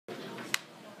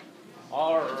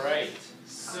All right,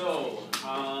 so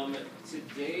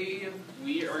today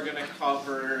we are going to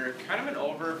cover kind of an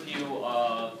overview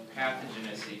of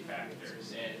pathogenicity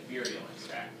factors and virulence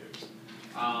factors.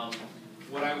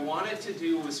 What I wanted to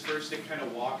do was first to kind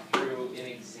of walk through an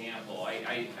example.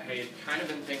 I had kind of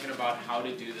been thinking about how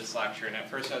to do this lecture, and at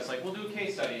first I was like, we'll do a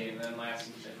case study, and then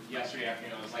yesterday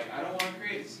afternoon I was like, I don't want to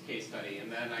create a case study, and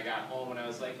then I got home and I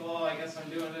was like, well, I guess I'm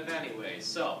doing it anyway.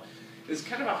 So it's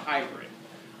kind of a hybrid.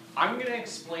 I'm going to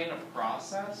explain a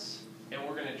process, and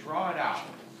we're going to draw it out.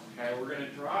 Okay, we're going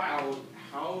to draw out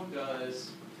how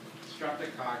does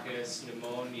Streptococcus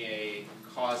pneumoniae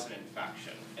cause an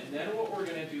infection. And then what we're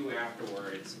going to do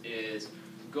afterwards is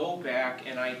go back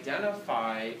and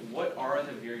identify what are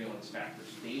the virulence factors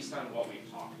based on what we've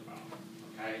talked about.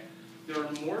 Okay? There are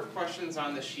more questions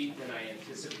on the sheet than I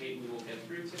anticipate we will get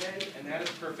through today, and that is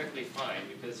perfectly fine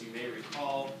because you may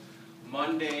recall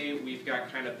Monday we've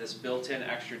got kind of this built-in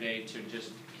extra day to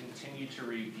just continue to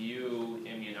review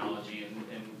immunology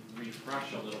and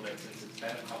refresh a little bit since it's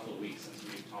been a couple of weeks since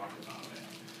we've talked about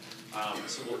it.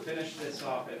 So we'll finish this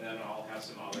up, and then I'll have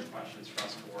some other questions for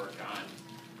us to work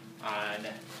on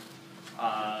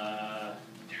a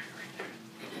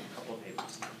couple of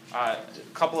papers. A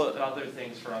couple of other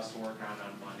things for us to work on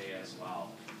Monday as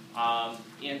well.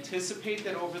 Anticipate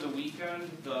that over the weekend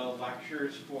the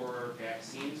lectures for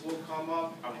vaccines will come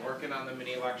up. I'm working on the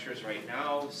mini lectures right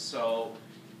now, so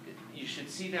you should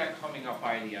see that coming up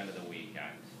by the end of the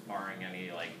weekend, barring any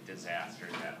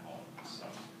disasters at home. So,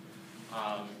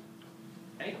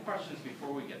 any questions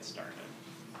before we get started?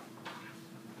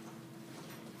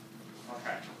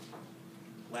 Okay.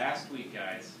 Last week,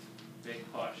 guys, big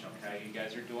push. Okay, you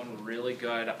guys are doing really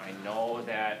good. I know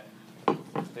that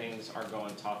things are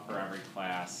going tough for every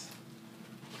class.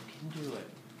 You can do it.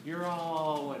 You're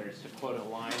all winners, to quote a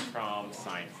line from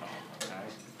Seinfeld. Okay.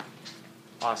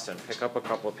 Austin, pick up a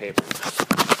couple of papers.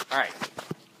 All right.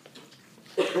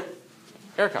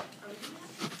 Erica.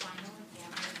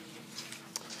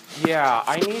 Yeah,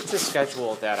 I need to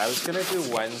schedule that. I was going to do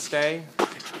Wednesday.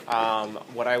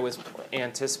 What I was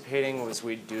anticipating was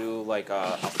we'd do like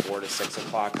a 4 to 6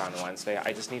 o'clock on Wednesday.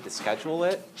 I just need to schedule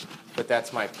it, but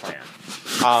that's my plan.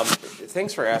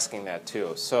 Thanks for asking that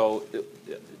too. So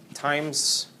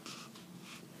times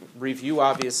review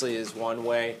obviously is one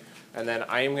way, and then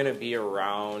I am going to be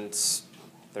around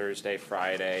Thursday,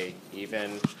 Friday,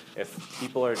 even if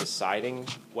people are deciding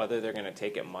whether they're going to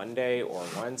take it Monday or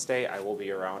Wednesday, I will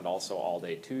be around also all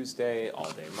day Tuesday,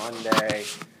 all day Monday,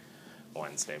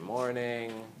 Wednesday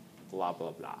morning, blah,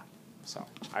 blah, blah. So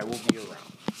I will be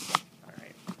around. All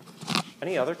right.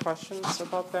 Any other questions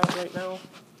about that right now?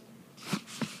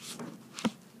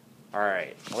 All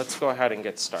right, let's go ahead and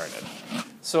get started.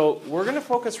 So we're going to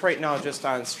focus right now just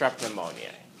on strep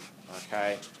pneumoniae,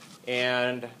 okay?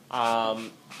 And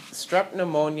strep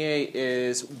pneumoniae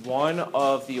is one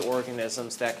of the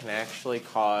organisms that can actually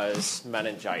cause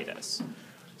meningitis.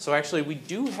 So actually, we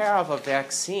do have a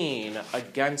vaccine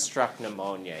against strep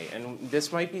pneumoniae, and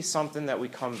this might be something that we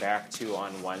come back to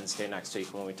on Wednesday next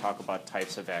week when we talk about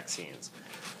types of vaccines.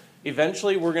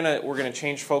 Eventually, we're gonna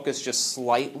change focus just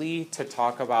slightly to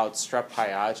talk about strep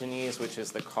pyogenes, which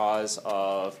is the cause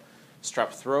of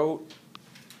strep throat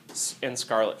and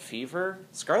scarlet fever.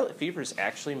 Scarlet fever is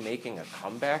actually making a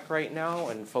comeback right now,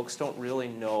 and folks don't really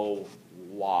know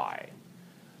why.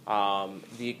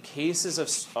 The cases of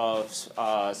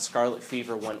scarlet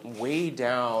fever went way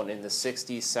down in the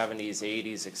 60s, 70s,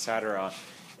 80s, etc.,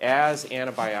 as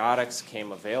antibiotics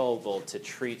came available to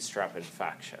treat strep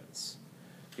infections.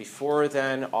 Before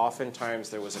then, oftentimes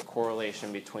there was a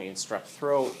correlation between strep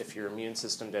throat. If your immune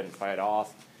system didn't fight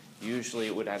off, usually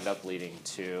it would end up leading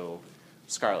to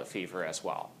scarlet fever as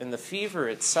well. And the fever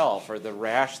itself, or the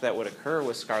rash that would occur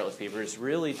with scarlet fever, is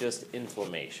really just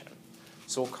inflammation.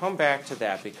 So we'll come back to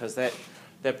that because that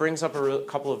brings up a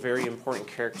couple of very important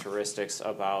characteristics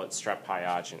about strep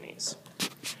pyogenes.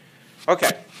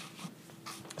 Okay,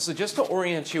 so just to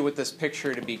orient you with this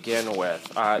picture to begin with,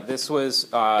 this was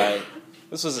a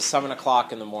 7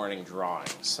 o'clock in the morning drawing,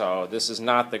 so this is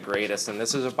not the greatest, and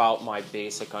this is about my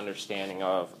basic understanding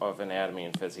of anatomy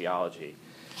and physiology.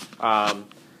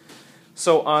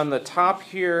 So on the top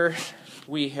here,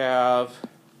 we have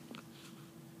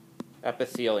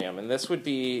epithelium, and this would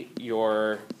be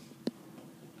your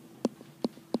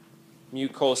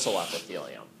mucosal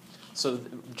epithelium. So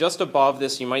just above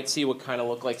this, you might see what kind of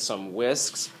look like some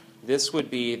whisks. This would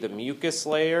be the mucus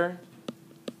layer.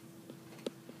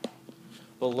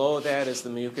 Below that is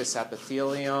the mucous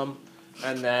epithelium,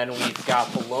 and then we've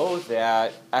got below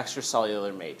that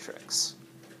extracellular matrix.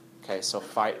 Okay, so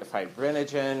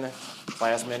fibrinogen,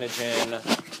 plasminogen,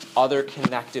 other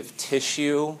connective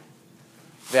tissue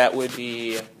that would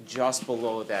be just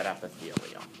below that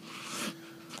epithelium.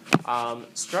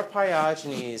 Strep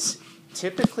pyogenes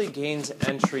typically gains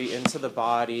entry into the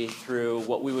body through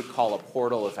what we would call a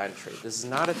portal of entry. This is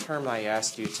not a term I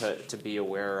asked you to be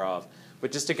aware of,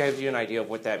 but just to give you an idea of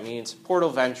what that means, portal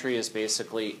of entry is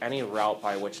basically any route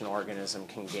by which an organism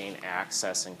can gain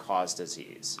access and cause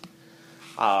disease.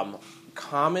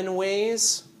 Common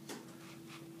ways,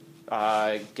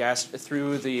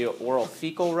 through the oral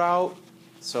fecal route,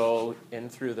 so in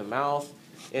through the mouth.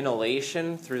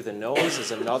 Inhalation through the nose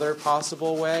is another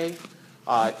possible way.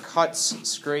 Cuts,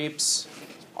 scrapes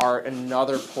are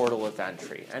another portal of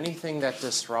entry. Anything that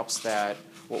disrupts that,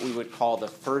 what we would call the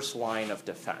first line of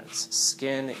defense,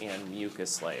 skin and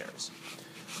mucus layers.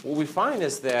 What we find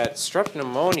is that strep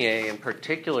pneumoniae in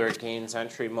particular gains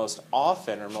entry most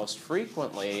often or most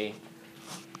frequently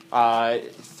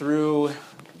through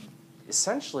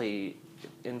essentially,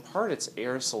 in part, it's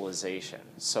aerosolization.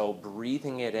 So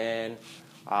breathing it in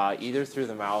either through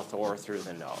the mouth or through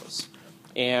the nose.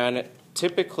 And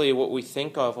typically what we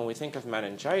think of when we think of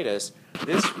meningitis,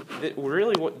 this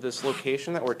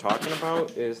location that we're talking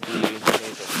about is the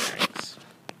nasopharynx.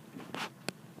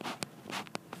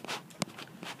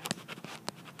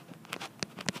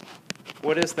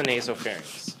 What is the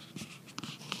nasopharynx?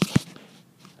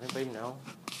 Anybody know?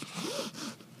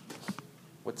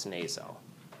 What's naso?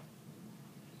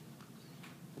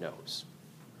 Nose.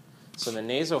 So the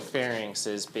nasopharynx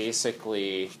is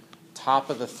basically top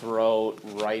of the throat,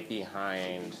 right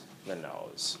behind the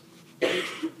nose.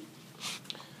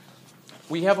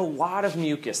 We have a lot of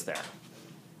mucus there,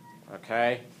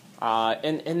 okay?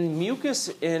 And mucus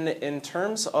in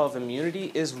terms of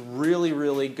immunity is really,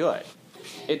 really good.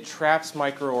 It traps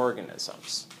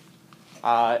microorganisms.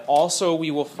 Also,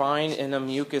 we will find in a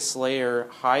mucus layer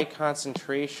high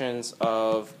concentrations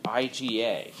of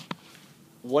IgA.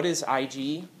 What is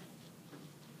Ig?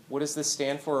 What does this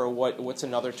stand for, or what's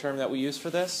another term that we use for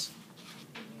this?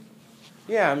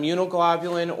 Yeah,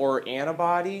 immunoglobulin or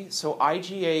antibody. So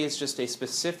IgA is just a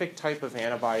specific type of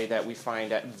antibody that we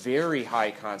find at very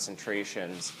high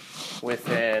concentrations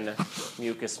within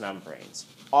mucous membranes.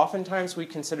 Oftentimes we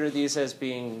consider these as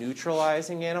being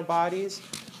neutralizing antibodies,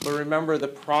 but remember the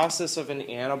process of an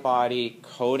antibody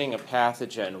coating a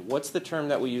pathogen, what's the term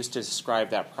that we use to describe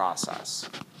that process?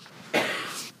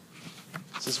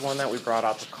 This is one that we brought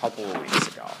up a couple of weeks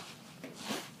ago.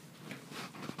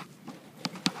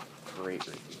 Great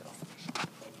review.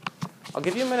 I'll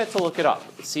give you a minute to look it up.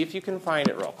 See if you can find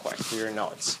it real quick for your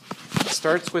notes. It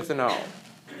starts with an O.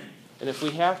 And if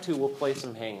we have to, we'll play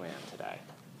some Hangman today.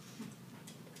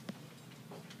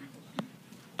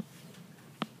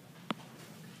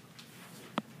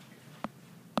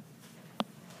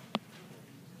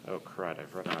 Oh, crud,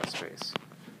 I've run out of space.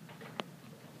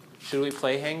 Should we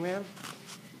play Hangman?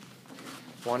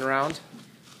 One round?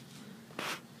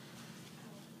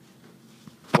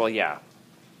 Well, yeah.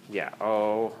 Yeah,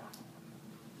 oh.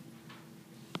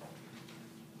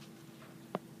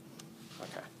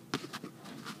 Okay.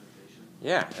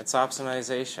 Yeah, it's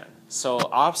opsonization. So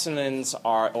opsonins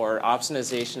or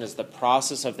opsonization is the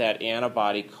process of that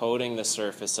antibody coating the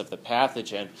surface of the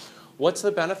pathogen. What's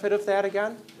the benefit of that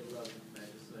again?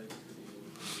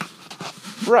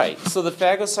 Right, so the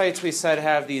phagocytes we said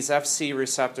have these Fc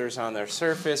receptors on their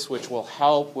surface which will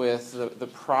help with the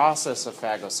process of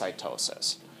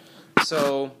phagocytosis.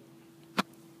 So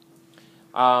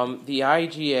the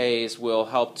IgAs will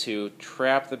help to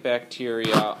trap the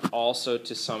bacteria, also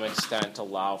to some extent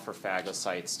allow for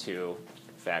phagocytes to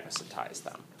phagocytize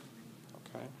them.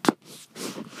 Okay.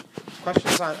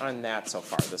 Questions on that so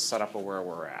far, the setup of where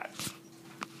we're at?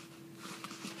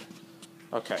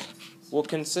 Okay. We'll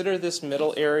consider this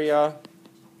middle area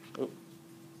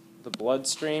the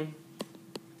bloodstream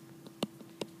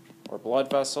or blood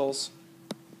vessels.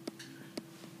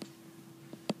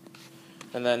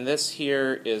 And then this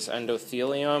here is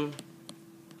endothelium.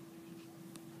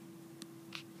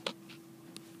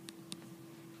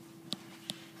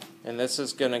 And this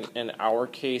is going to, in our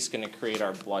case, going to create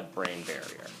our blood-brain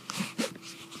barrier.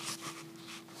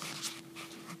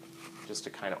 Just to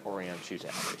kind of orient you to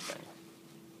everything.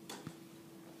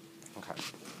 Okay.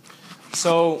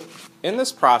 So in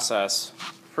this process,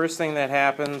 first thing that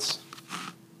happens,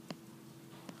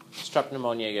 strep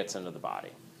pneumoniae gets into the body.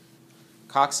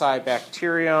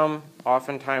 Coccibacterium,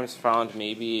 oftentimes found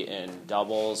maybe in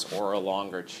doubles or a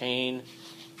longer chain,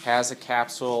 has a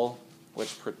capsule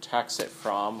which protects it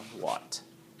from what?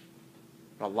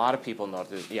 A lot of people know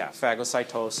this, yeah,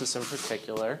 phagocytosis in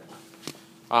particular.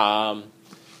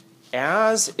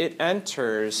 As it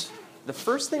enters, the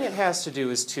first thing it has to do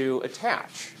is to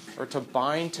attach. or to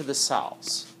bind to the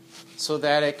cells so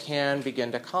that it can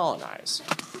begin to colonize.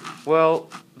 Well,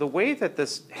 the way that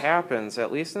this happens,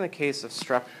 at least in the case of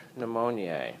strep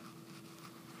pneumoniae,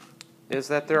 is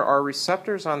that there are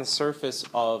receptors on the surface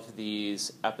of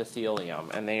these epithelium,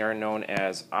 and they are known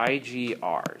as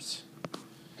IGRs,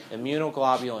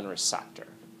 immunoglobulin receptor.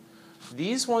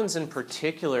 These ones in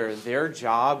particular, their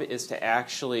job is to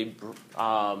actually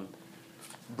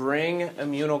bring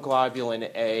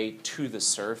immunoglobulin A to the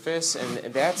surface,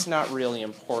 and that's not really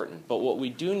important. But what we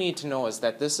do need to know is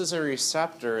that this is a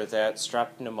receptor that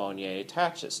strep pneumoniae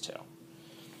attaches to.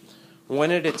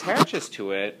 When it attaches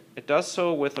to it, it does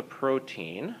so with a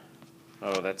protein.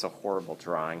 Oh, that's a horrible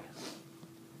drawing.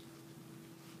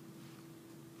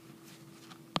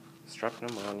 Strep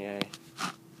pneumoniae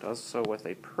does so with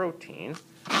a protein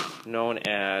known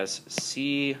as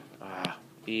CBPA.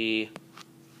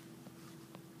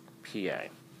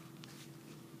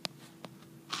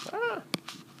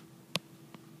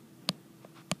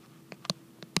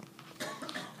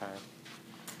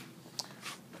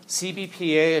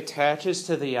 CBPA attaches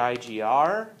to the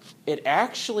IGR. It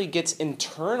actually gets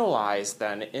internalized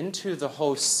then into the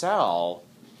host cell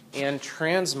and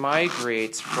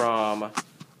transmigrates from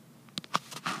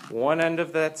one end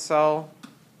of that cell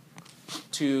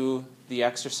to the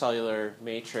extracellular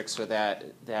matrix, or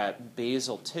that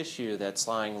basal tissue that's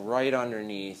lying right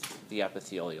underneath the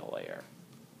epithelial layer,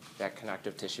 that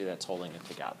connective tissue that's holding it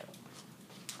together.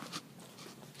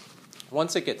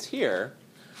 Once it gets here,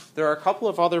 there are a couple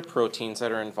of other proteins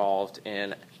that are involved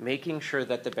in making sure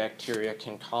that the bacteria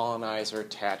can colonize or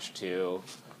attach to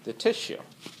the tissue.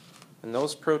 And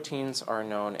those proteins are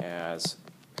known as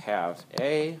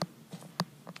PAV-A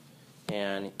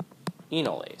and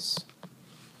enolase.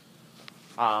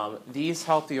 These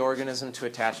help the organism to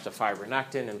attach to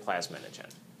fibronectin and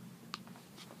plasminogen.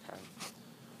 Okay.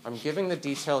 I'm giving the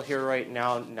detail here right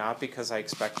now not because I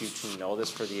expect you to know this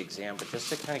for the exam, but just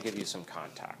to kind of give you some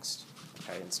context.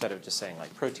 Okay, instead of just saying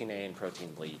like protein A and protein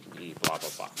B, blah, blah,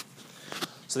 blah.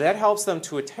 So that helps them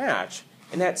to attach.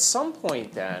 And at some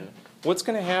point then, what's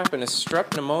going to happen is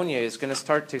strep pneumoniae is going to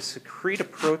start to secrete a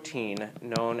protein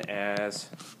known as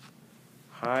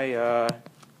hyaluronidase.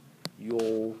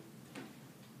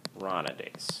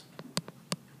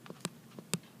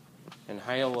 And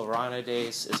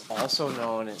hyaluronidase is also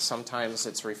known, and sometimes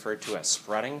it's referred to as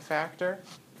spreading factor.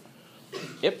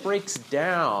 It breaks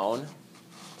down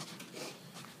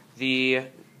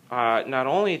not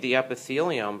only the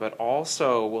epithelium, but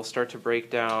also will start to break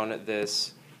down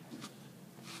this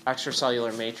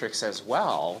extracellular matrix as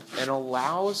well, and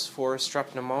allows for strep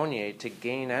pneumoniae to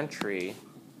gain entry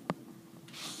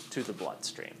to the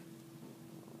bloodstream.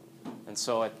 And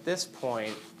so at this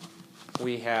point,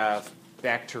 we have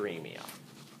bacteremia,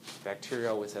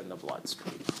 bacteria within the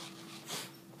bloodstream.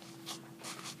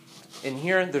 In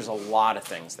here, there's a lot of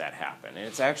things that happen, and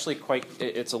it's actually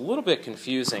it's a little bit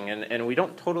confusing, and we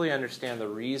don't totally understand the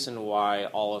reason why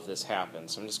all of this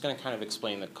happens. So I'm just going to kind of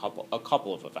explain a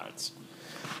couple of events.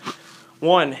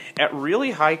 One, at really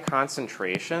high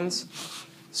concentrations,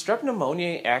 strep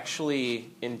pneumoniae actually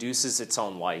induces its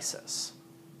own lysis.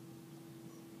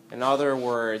 In other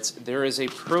words, there is a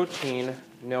protein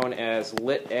known as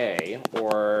Lit-A,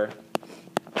 or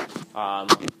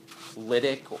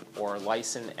lytic or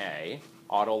lysin A,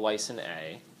 autolysin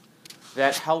A,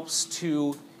 that helps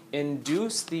to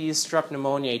induce these strep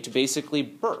pneumoniae to basically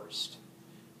burst.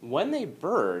 When they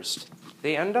burst,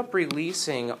 they end up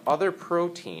releasing other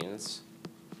proteins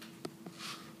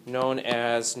known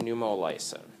as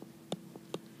pneumolysin.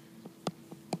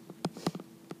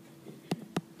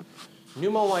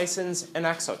 Pneumolysin's an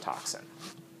exotoxin.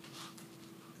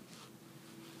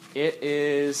 It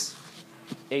is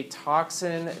a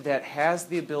toxin that has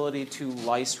the ability to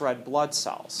lyse red blood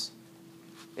cells.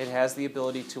 It has the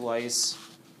ability to lyse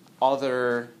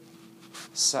other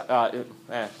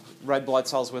red blood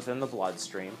cells within the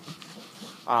bloodstream.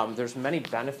 There's many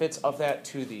benefits of that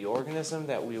to the organism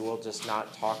that we will just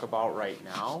not talk about right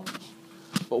now.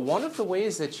 But one of the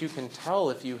ways that you can tell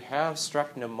if you have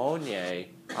strep pneumoniae,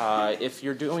 if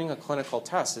you're doing a clinical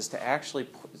test, is to actually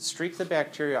streak the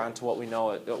bacteria onto what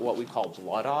we call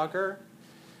blood agar,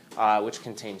 which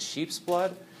contains sheep's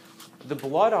blood. The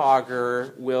blood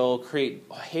agar will create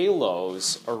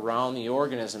halos around the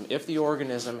organism if the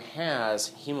organism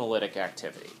has hemolytic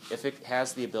activity, if it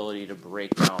has the ability to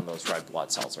break down those red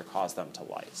blood cells or cause them to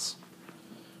lyse.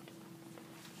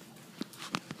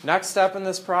 Next step in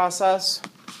this process,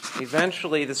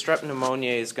 eventually the strep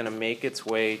pneumoniae is going to make its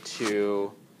way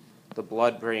to the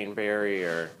blood-brain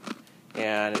barrier,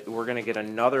 and we're going to get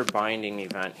another binding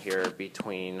event here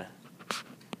between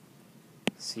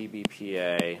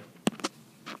CBPA,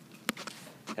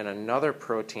 and another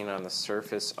protein on the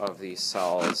surface of these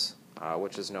cells,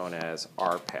 which is known as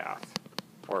RPath,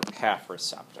 or path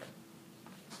receptor.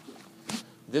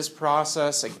 This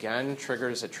process, again,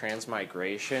 triggers a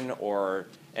transmigration or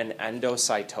an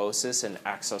endocytosis and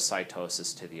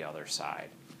exocytosis to the other side.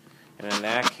 And in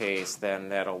that case, then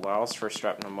that allows for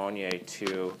Strep pneumoniae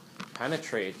to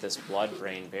penetrate this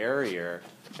blood-brain barrier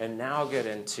and now get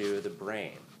into the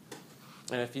brain.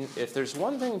 And if there's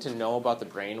one thing to know about the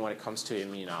brain when it comes to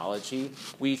immunology,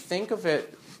 we think of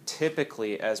it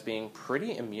typically as being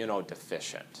pretty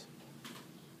immunodeficient.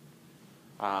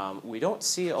 We don't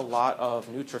see a lot of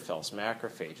neutrophils,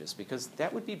 macrophages, because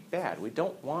that would be bad. We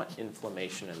don't want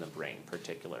inflammation in the brain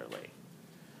particularly.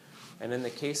 And in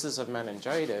the cases of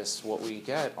meningitis, what we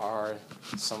get are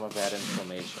some of that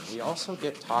inflammation. We also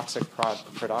get toxic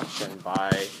production by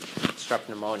Strep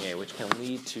pneumoniae, which can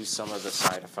lead to some of the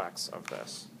side effects of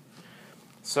this.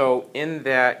 So in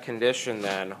that condition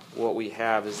then, what we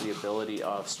have is the ability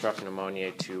of Strep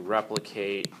pneumoniae to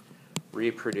replicate,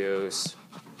 reproduce,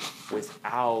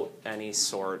 without any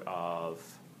sort of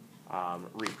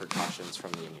repercussions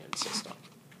from the immune system.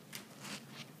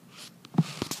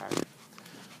 Okay.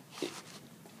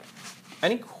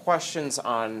 Any questions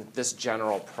on this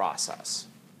general process?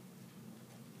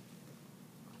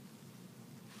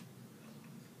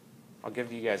 I'll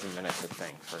give you guys a minute to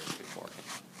think first before.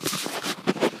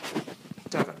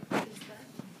 Devin. Is that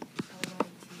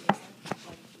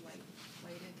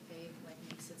lighted vague,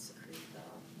 makes it secrete the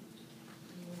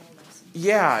pneumolysin?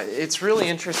 Yeah, it's really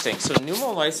interesting. So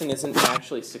pneumolysin isn't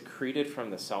actually secreted from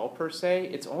the cell per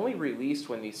se. It's only released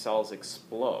when these cells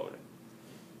explode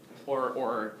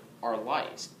or are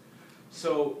lysed.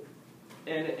 So,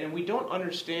 and we don't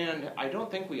understand, I don't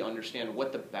think we understand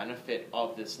what the benefit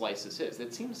of this lysis is.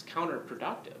 It seems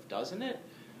counterproductive, doesn't it?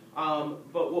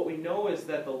 But what we know is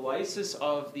that the lysis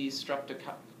of these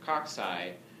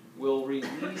streptococci will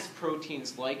release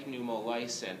proteins like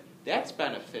pneumolysin. That's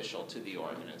beneficial to the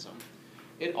organism.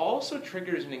 It also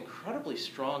triggers an incredibly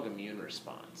strong immune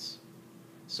response.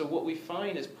 So what we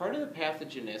find is part of the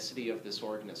pathogenicity of this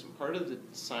organism, part of the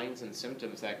signs and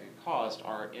symptoms that get caused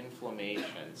are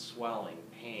inflammation, swelling,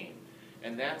 pain.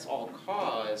 And that's all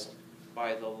caused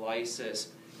by the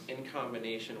lysis in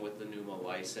combination with the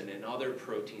pneumolysin and other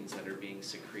proteins that are being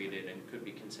secreted and could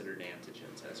be considered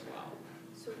antigens as well.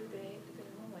 So the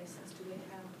pneumolysins, do they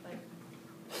have a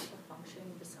function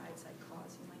besides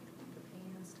causing the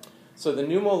pain and stuff? So the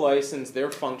pneumolysins, their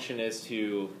function is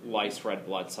to lyse red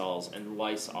blood cells and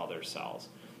lyse other cells.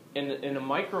 In a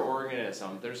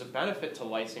microorganism, there's a benefit to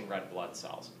lysing red blood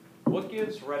cells. What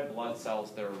gives red blood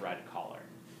cells their red color?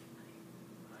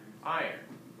 Iron.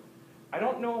 I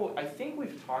don't know, I think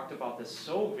we've talked about this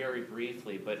so very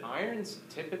briefly, but iron's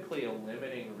typically a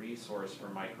limiting resource for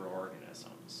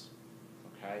microorganisms.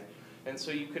 Okay? And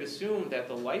so you could assume that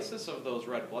the lysis of those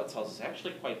red blood cells is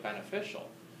actually quite beneficial.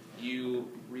 You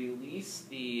release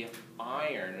the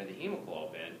iron or the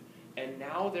hemoglobin, and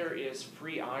now there is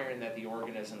free iron that the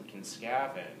organism can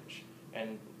scavenge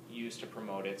and use to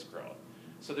promote its growth.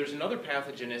 So there's another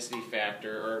pathogenicity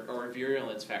factor or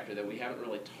virulence factor that we haven't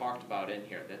really talked about in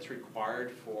here that's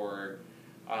required for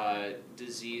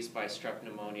disease by Strep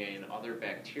pneumoniae and other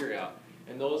bacteria,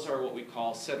 and those are what we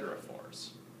call siderophores.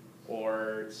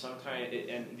 Or sometimes,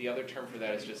 and the other term for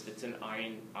that is just it's an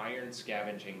iron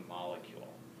scavenging molecule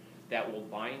that will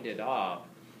bind it up.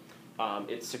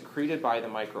 It's secreted by the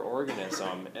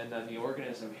microorganism, and then the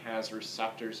organism has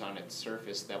receptors on its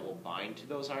surface that will bind to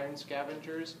those iron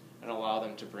scavengers and allow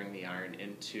them to bring the iron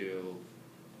into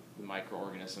the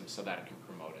microorganism so that it can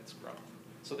promote its growth.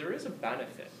 So there is a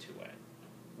benefit to it.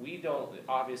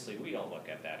 Obviously we don't look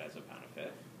at that as a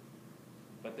benefit,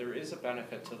 but there is a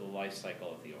benefit to the life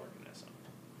cycle of the organism.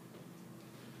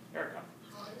 Erica.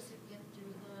 How does it get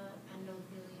through the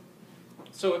endothelium?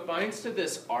 So it binds to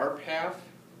this RPath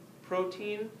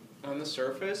protein on the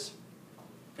surface,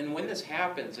 and when this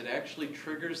happens, it actually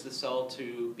triggers the cell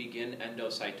to begin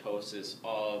endocytosis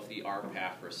of the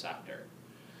RPath receptor.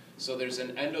 So there's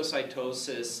an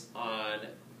endocytosis on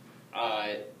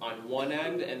one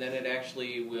end, and then it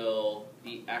actually will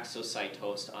be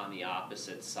exocytosed on the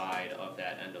opposite side of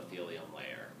that endothelium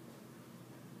layer.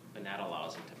 And that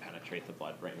allows it to penetrate the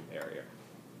blood-brain barrier.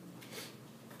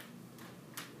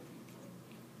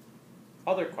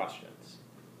 Other questions?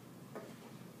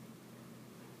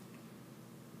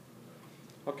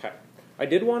 Okay. I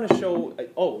did want to show...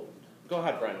 go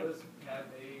ahead, Brendan. What does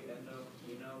PAV-A and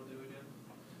ENO do again?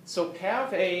 So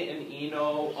PAV-A and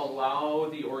ENO allow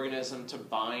the organism to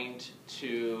bind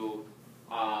to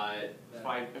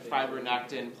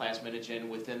fibronectin, plasminogen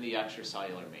within the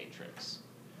extracellular matrix.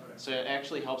 Okay. So it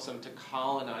actually helps them to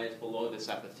colonize below this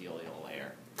epithelial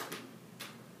layer.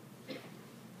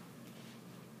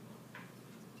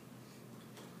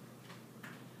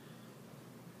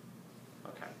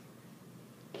 Okay.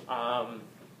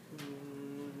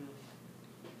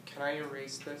 Can I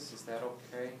erase this? Is that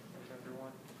okay with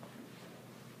everyone?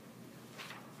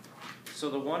 So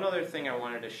the one other thing I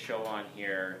wanted to show on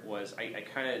here was I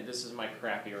kind of, this is my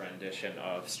crappy rendition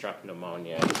of strep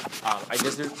pneumonia. I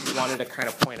just wanted to kind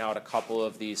of point out a couple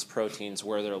of these proteins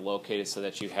where they're located so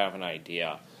that you have an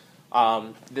idea.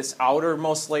 This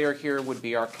outermost layer here would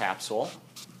be our capsule.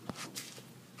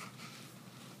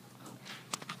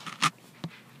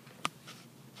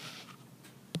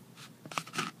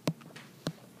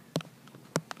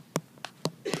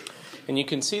 And you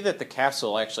can see that the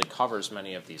capsule actually covers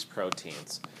many of these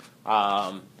proteins.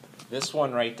 This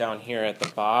one right down here at the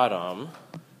bottom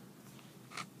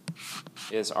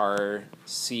is our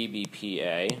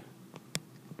CBPA.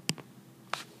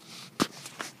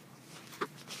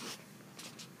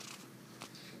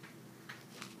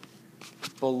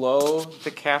 Below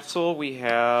the capsule, we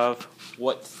have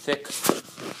what thick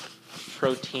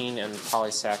protein and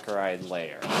polysaccharide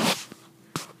layer.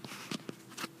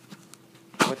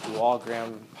 What do all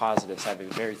gram-positives have? A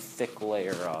very thick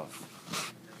layer of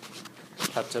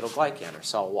peptidoglycan, or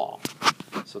cell wall.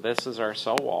 So this is our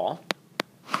cell wall.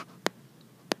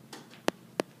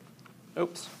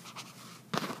 Oops.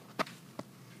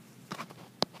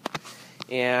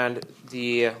 And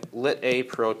the Lit-A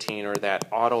protein, or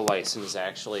that autolysin, is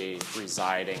actually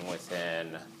residing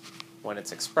within, when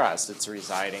it's expressed, it's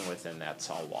residing within that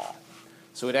cell wall.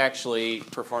 So it actually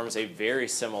performs a very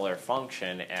similar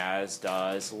function as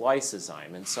does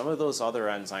lysozyme. And some of those other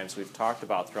enzymes we've talked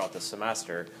about throughout the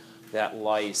semester that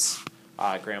lyse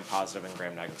gram-positive and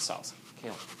gram-negative cells. Kayla.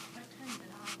 What turns it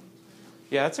on?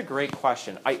 Yeah, that's a great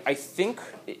question. I think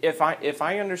if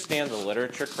I understand the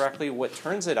literature correctly, what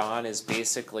turns it on is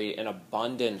basically an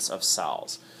abundance of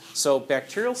cells. So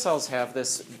bacterial cells have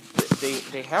this,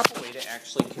 they have a way to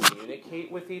actually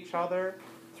communicate with each other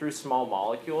through small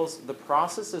molecules. The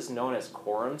process is known as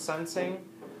quorum sensing.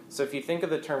 So if you think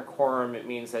of the term quorum, it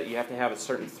means that you have to have a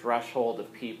certain threshold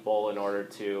of people in order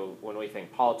to, when we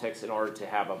think politics, in order to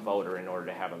have a vote or in order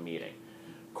to have a meeting.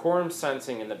 Quorum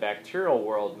sensing in the bacterial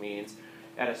world means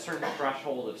at a certain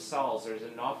threshold of cells, there's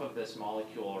enough of this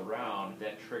molecule around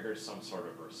that triggers some sort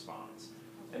of response.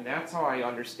 And that's how I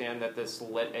understand that this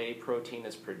Lit-A protein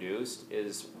is produced,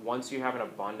 is once you have an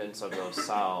abundance of those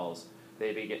cells,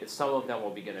 some of them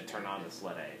will begin to turn on this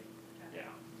Lit-A. Yeah.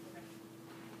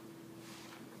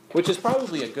 Which is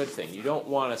probably a good thing. You don't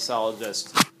want a cell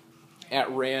just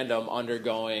at random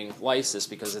undergoing lysis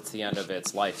because it's the end of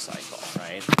its life cycle,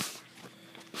 right?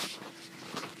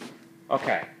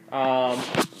 Okay.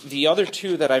 The other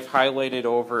two that I've highlighted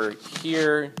over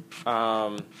here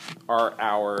are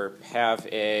our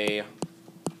PAV-A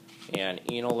and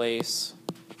enolase.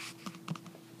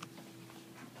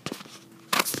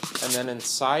 And then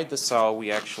inside the cell,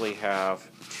 we actually have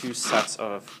two sets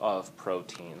of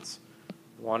proteins.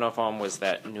 One of them was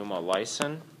that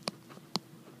pneumolysin.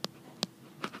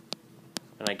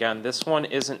 And again, this one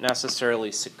isn't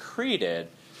necessarily secreted.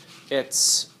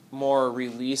 It's more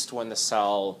released when the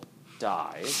cell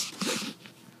dies.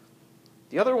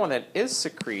 The other one that is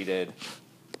secreted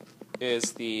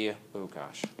is the,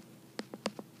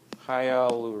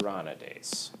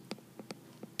 hyaluronidase.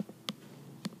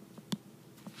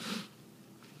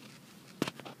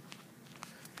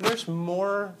 There's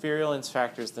more virulence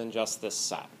factors than just this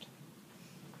set.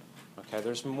 Okay,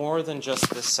 there's more than just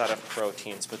this set of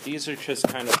proteins, but these are just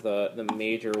kind of the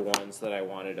major ones that I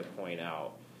wanted to point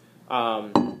out.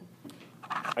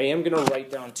 I am going to write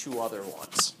down two other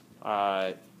ones.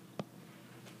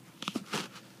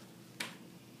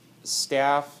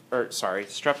 Strep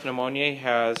pneumoniae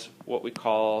has what we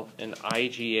call an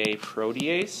IgA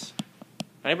protease.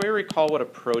 Anybody recall what a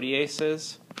protease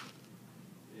is?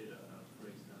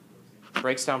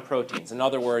 Breaks down proteins. In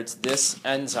other words, this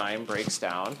enzyme breaks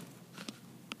down.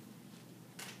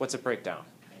 What's it break down?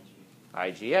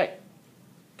 IgA.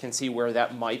 Can see where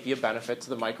that might be a benefit to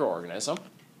the microorganism.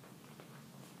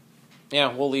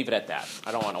 Yeah, we'll leave it at that.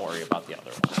 I don't want to worry about the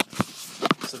other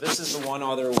one. So this is the one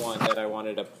other one that I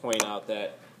wanted to point out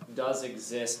that does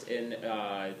exist in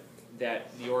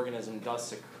that the organism does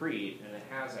secrete, and it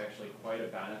has actually quite a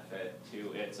benefit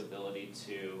to its ability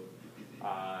to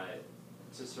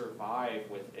survive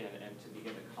within and to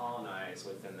begin to colonize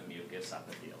within the mucous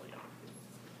epithelium.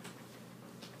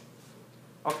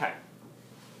 Okay.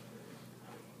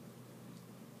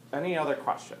 Any other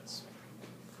questions?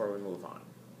 before we move on?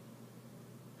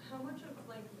 How much of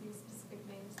like these specific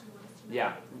names do you want us to know?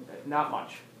 Yeah, not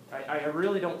much. I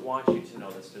really don't want you to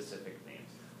know the specific names.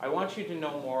 I want you to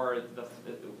know more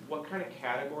what kind of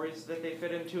categories that they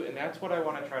fit into, and that's what I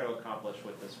want to try to accomplish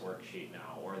with this worksheet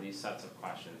now, or these sets of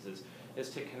questions, is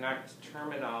to connect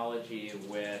terminology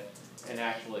with an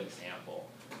actual example.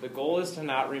 The goal is to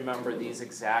not remember these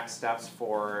exact steps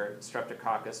for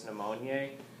Streptococcus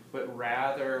pneumoniae, but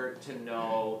rather to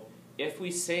know if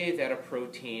we say that a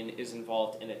protein is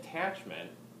involved in attachment,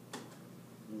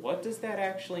 what does that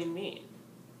actually mean?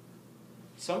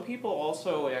 Some people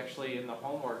also actually in the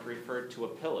homework referred to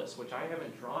apillis, which I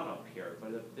haven't drawn up here,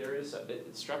 but if there is,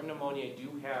 strep pneumoniae do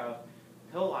have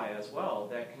pili as well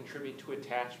that contribute to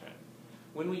attachment.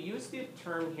 When we use the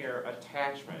term here,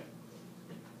 attachment,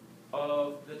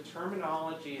 of the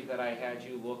terminology that I had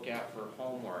you look at for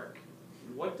homework,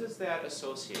 what does that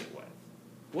associate with?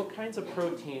 What kinds of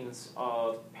proteins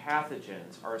of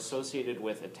pathogens are associated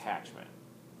with attachment?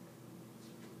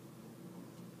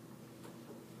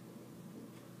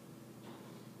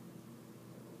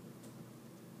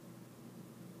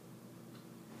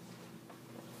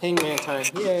 Hangman time.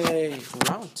 Yay!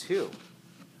 Round 2.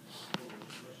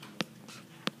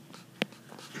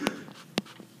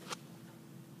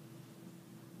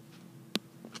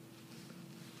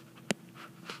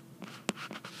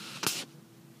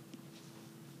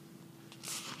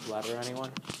 Letter,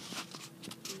 anyone?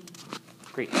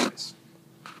 Great choice.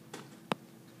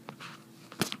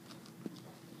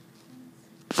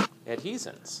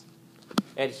 Adhesins.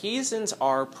 Adhesins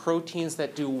are proteins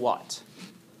that do what?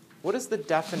 What is the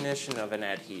definition of an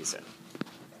adhesin?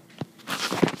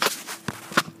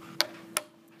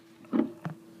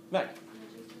 Meg?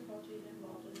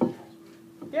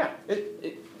 Yeah,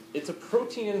 it's a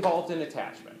protein involved in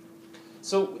attachment.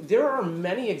 So there are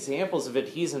many examples of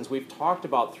adhesins we've talked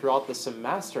about throughout the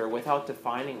semester without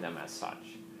defining them as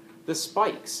such. The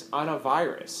spikes on a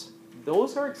virus,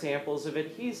 those are examples of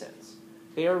adhesins.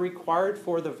 They are required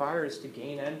for the virus to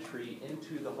gain entry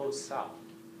into the host cell.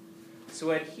 So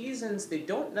adhesins, they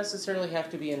don't necessarily have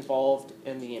to be involved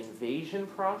in the invasion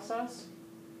process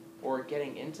or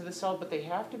getting into the cell, but they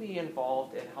have to be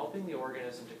involved in helping the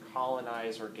organism to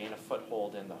colonize or gain a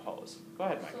foothold in the host. Go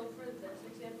ahead, Mike. So for this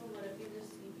example, would it be the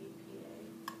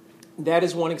CBPA? That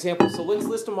is one example. So let's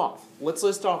list them off. Let's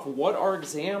list off what are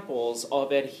examples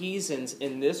of adhesins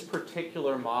in this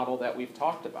particular model that we've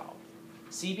talked about.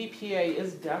 CBPA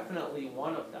is definitely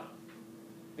one of them.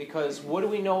 Because what do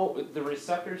we know? The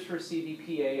receptors for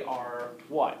CBPA are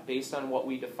what, based on what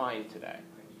we defined today?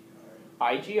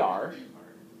 IgR.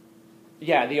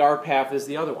 Yeah, the RPAF is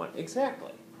the other one.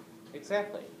 Exactly.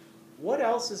 Exactly. What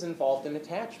else is involved in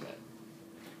attachment?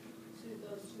 So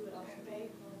those two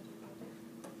alphabet?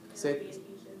 Say,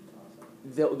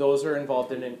 those are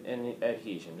involved in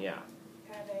adhesion, yeah.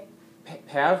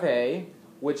 PAV-A,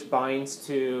 which binds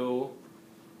to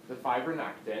the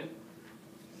fibronectin.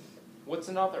 What's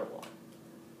another one?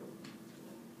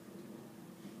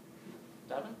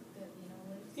 Devin? The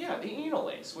enolase. Yeah, the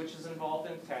enolase, which is involved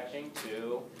in attaching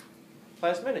to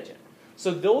plasminogen.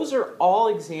 So those are all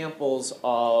examples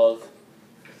of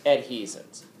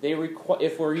adhesins.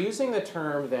 If we're using the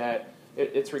term that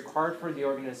it's required for the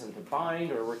organism to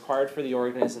bind or required for the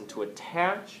organism to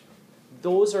attach,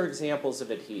 those are examples of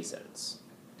adhesins.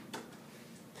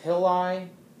 Pili,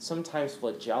 sometimes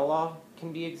flagella,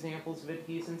 can be examples of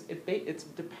adhesins. It's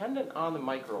dependent on the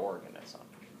microorganism.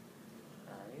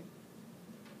 All right.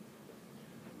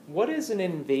 What is an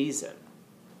invasin?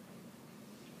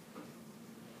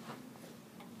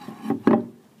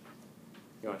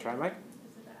 You want to try, Mike?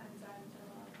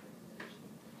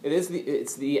 It's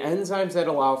the enzymes that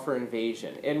allow for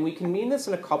invasion, and we can mean this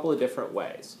in a couple of different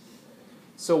ways.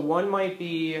 So one might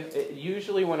be,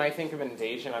 usually when I think of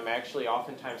invasion, I'm actually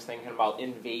oftentimes thinking about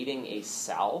invading a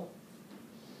cell.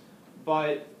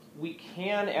 But we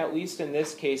can, at least in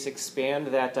this case, expand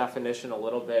that definition a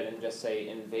little bit and just say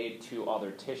invade to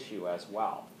other tissue as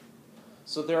well.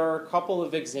 So there are a couple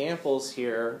of examples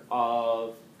here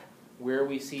of where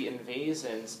we see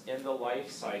invasins in the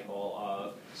life cycle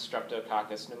of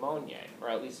Streptococcus pneumoniae, or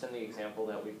at least in the example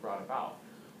that we've brought about.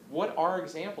 What are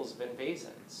examples of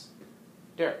invasins?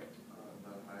 Derek?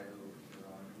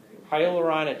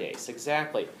 Hyaluronidase,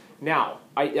 exactly. Now,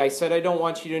 I said I don't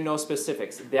want you to know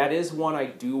specifics. That is one I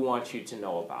do want you to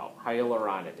know about,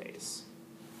 hyaluronidase.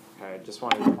 Okay, I just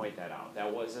wanted to point that out.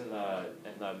 That was in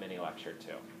the mini lecture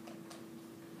too.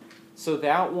 So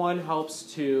that one helps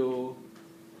to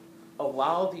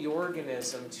allow the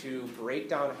organism to break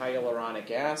down hyaluronic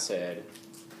acid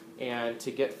and to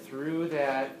get through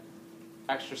that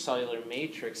extracellular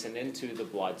matrix and into the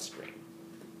bloodstream.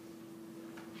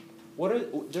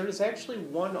 There's actually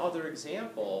one other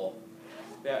example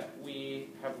that we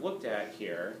have looked at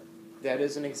here that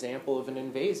is an example of an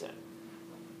invasion.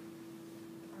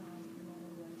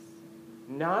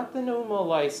 Not the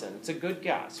pneumolysin. It's a good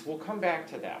guess. We'll come back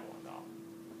to that one, though.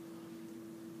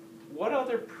 What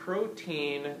other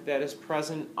protein that is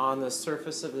present on the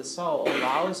surface of the cell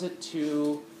allows it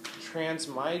to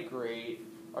transmigrate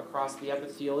across the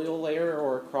epithelial layer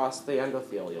or across the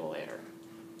endothelial layer?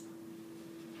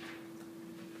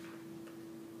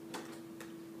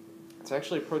 It's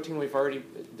actually a protein we've already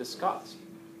discussed.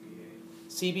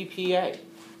 CBPA.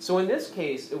 So in this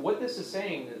case, what this is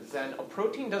saying is that a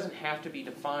protein doesn't have to be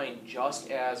defined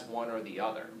just as one or the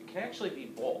other. It can actually be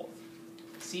both.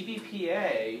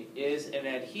 CBPA is an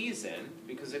adhesin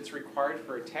because it's required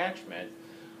for attachment,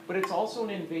 but it's also an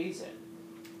invasion.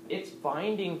 It's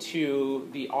binding to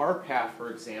the R path,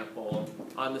 for example,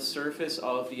 on the surface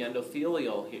of the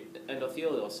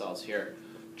endothelial cells here,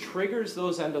 triggers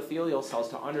those endothelial cells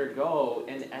to undergo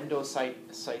an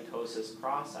endocytosis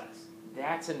process.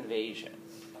 That's invasion.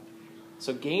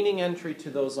 So gaining entry to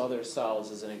those other cells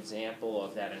is an example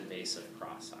of that invasive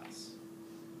process.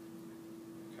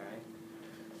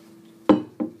 Okay?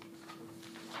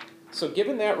 So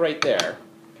given that right there,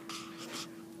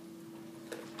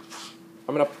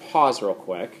 I'm going to pause real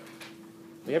quick.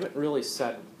 We haven't really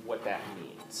said what that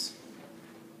means.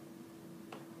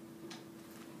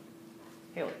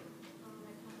 Haley.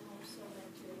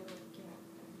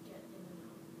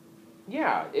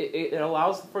 Yeah, it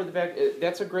allows for the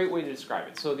that's a great way to describe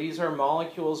it. So these are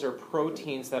molecules or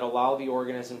proteins that allow the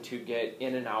organism to get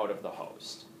in and out of the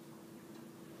host.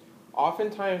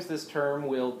 Oftentimes this term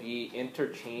will be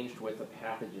interchanged with a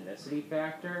pathogenicity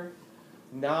factor.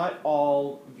 Not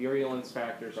all virulence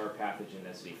factors are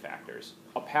pathogenicity factors.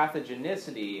 A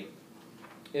pathogenicity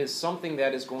is something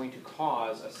that is going to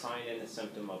cause a sign and a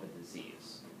symptom of a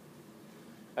disease.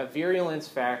 A virulence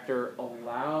factor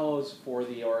allows for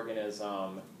the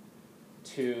organism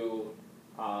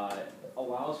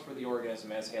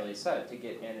as Haley said, to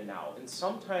get in and out. And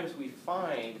sometimes we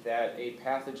find that a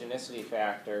pathogenicity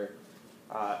factor,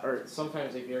 or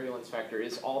sometimes a virulence factor,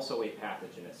 is also a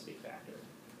pathogenicity factor.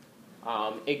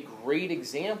 A great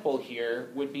example here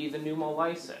would be the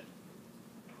pneumolysin.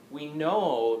 We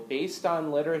know, based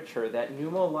on literature, that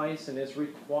pneumolysin is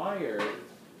required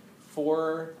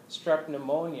for Strep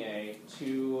pneumoniae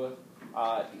to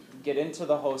get into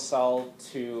the host cell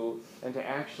and to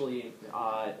actually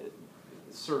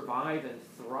survive and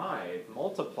thrive,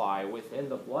 multiply within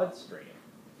the bloodstream.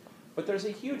 But there's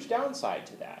a huge downside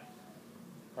to that,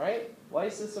 right?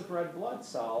 Lysis of red blood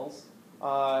cells,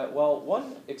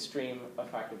 one extreme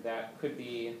effect of that could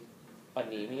be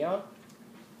anemia.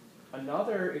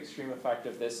 Another extreme effect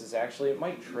of this is actually it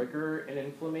might trigger an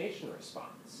inflammation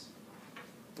response.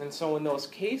 And so in those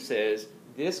cases,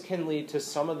 this can lead to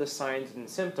some of the signs and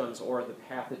symptoms or the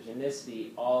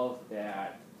pathogenicity of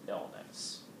that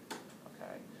illness.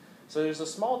 Okay, so there's a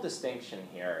small distinction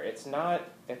here. It's not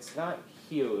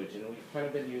huge, and we've kind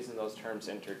of been using those terms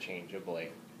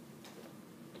interchangeably.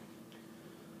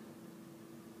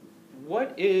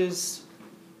 Let's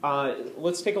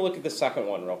take a look at the second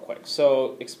one real quick.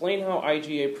 So explain how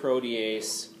IgA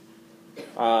protease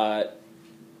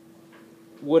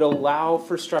would allow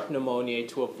for Strep pneumoniae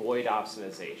to avoid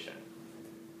opsonization.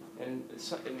 And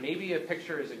maybe a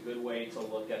picture is a good way to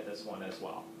look at this one as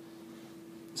well.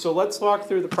 So let's walk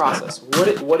through the process.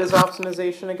 What is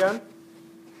opsonization again?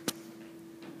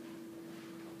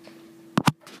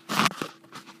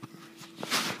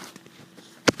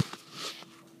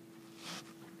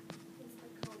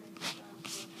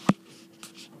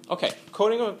 Okay,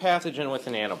 coating of a pathogen with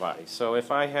an antibody. So if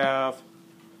I have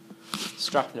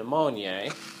Strep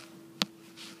pneumoniae,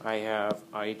 I have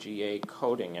IgA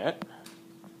coating it.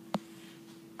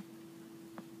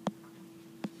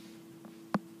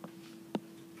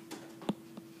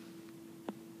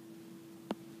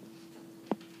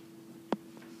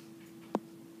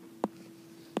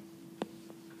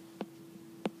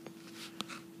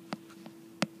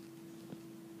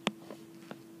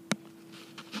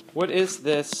 What is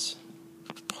this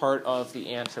part of the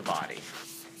antibody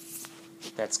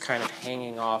that's kind of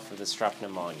hanging off of the Strep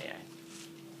pneumoniae?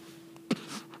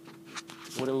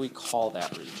 What do we call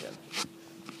that region?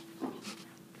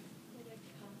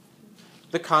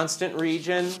 The constant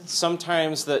region.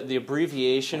 Sometimes the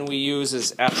abbreviation we use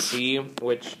is FC,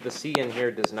 which the C in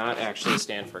here does not actually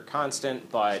stand for constant,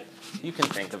 but you can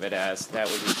think of it as that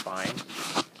would be fine.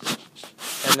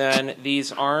 And then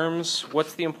these arms,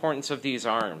 what's the importance of these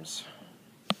arms?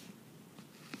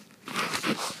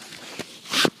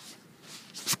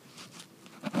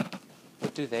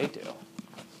 What do they do?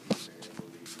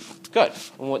 Good.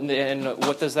 And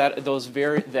what does that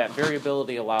that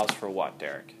variability allows for what,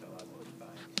 Derek?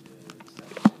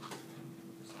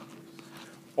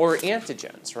 Or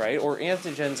antigens, right? Or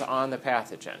antigens on the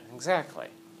pathogen. Exactly.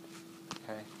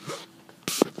 Okay.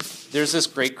 There's this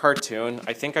great cartoon.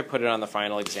 I think I put it on the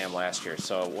final exam last year.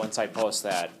 So once I post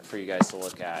that for you guys to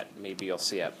look at, maybe you'll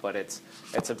see it. But it's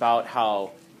about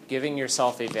how giving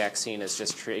yourself a vaccine is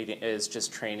just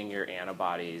training your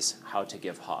antibodies how to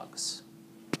give hugs.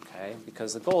 Okay?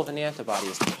 Because the goal of an antibody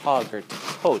is to hug or to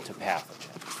coat a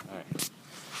pathogen. All right.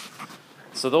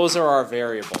 So those are our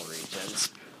variable regions.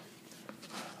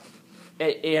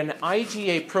 An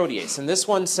IgA protease, and this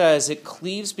one says it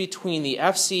cleaves between the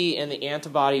Fc and the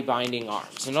antibody binding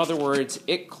arms. In other words,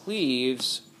 it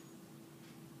cleaves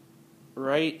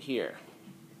right here.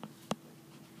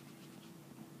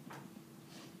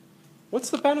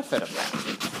 What's the benefit of that?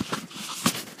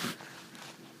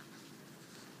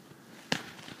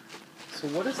 So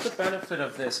what is the benefit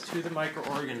of this to the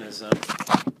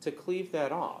microorganism to cleave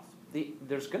that off?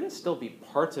 There's going to still be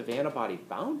parts of antibody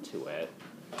bound to it.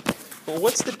 Well,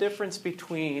 what's the difference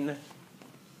between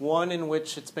one in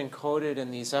which it's been coated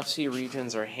and these Fc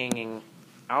regions are hanging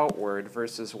outward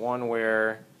versus one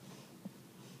where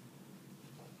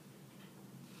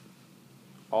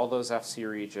all those Fc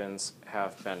regions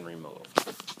have been removed?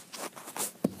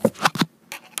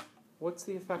 What's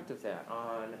the effect of that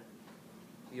on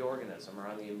the organism or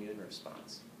on the immune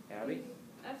response? Abby?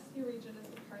 The Fc region is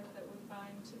the part that would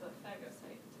bind to the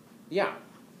phagocyte. Yeah.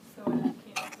 So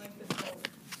it can't, like, this whole.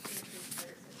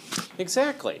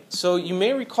 Exactly. So you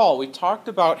may recall we talked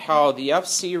about how the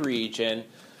Fc region,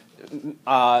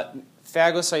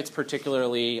 phagocytes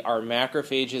particularly, our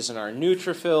macrophages and our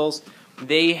neutrophils,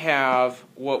 they have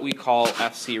what we call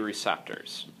Fc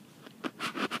receptors.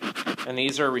 And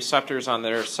these are receptors on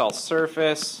their cell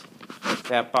surface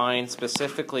that bind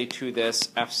specifically to this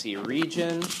Fc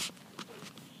region.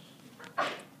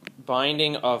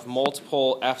 Binding of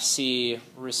multiple Fc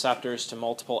receptors to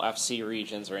multiple Fc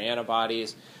regions or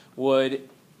antibodies would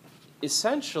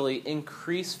essentially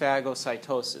increase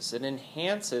phagocytosis. It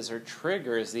enhances or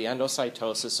triggers the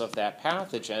endocytosis of that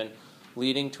pathogen,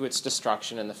 leading to its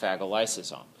destruction in the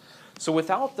phagolysosome. So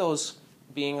without those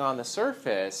being on the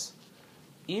surface,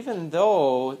 even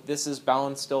though this is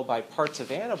bound still by parts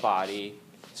of antibody,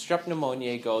 strep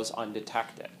pneumoniae goes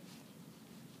undetected.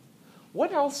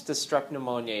 What else does strep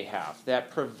pneumoniae have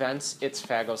that prevents its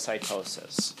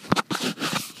phagocytosis?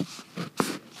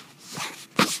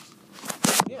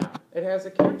 Yeah, it has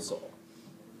a capsule.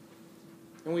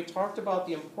 And we talked about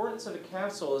the importance of a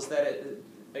capsule is that,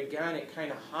 it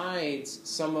kind of hides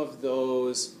some of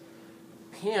those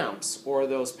PAMPs or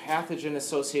those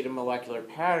pathogen-associated molecular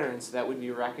patterns that would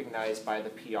be recognized by the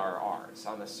PRRs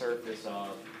on the surface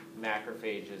of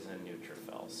macrophages and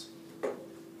neutrophils.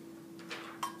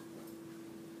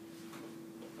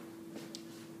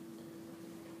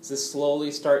 Is this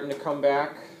slowly starting to come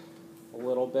back a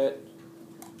little bit?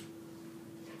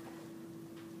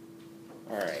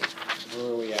 All right,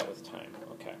 where are we at with time?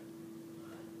 Okay.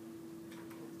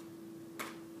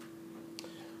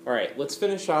 All right, let's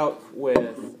finish out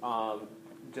with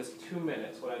just 2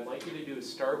 minutes. What I'd like you to do is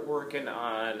start working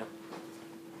on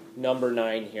number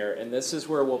 9 here, and this is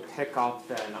where we'll pick up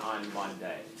then on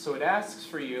Monday. So it asks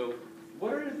for you,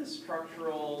 what are the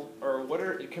structural, or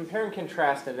compare and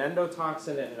contrast an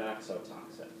endotoxin and an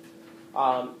exotoxin.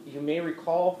 You may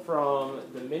recall from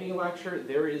the mini lecture,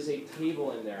 there is a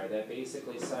table in there that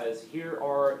basically says,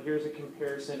 here's a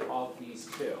comparison of these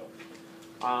two.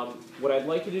 What I'd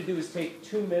like you to do is take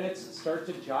 2 minutes, start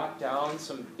to jot down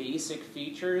some basic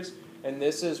features, and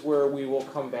this is where we will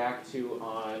come back to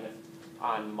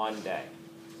on Monday.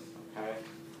 Okay?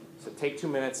 So take 2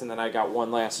 minutes, and then I got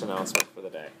one last announcement for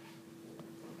the day.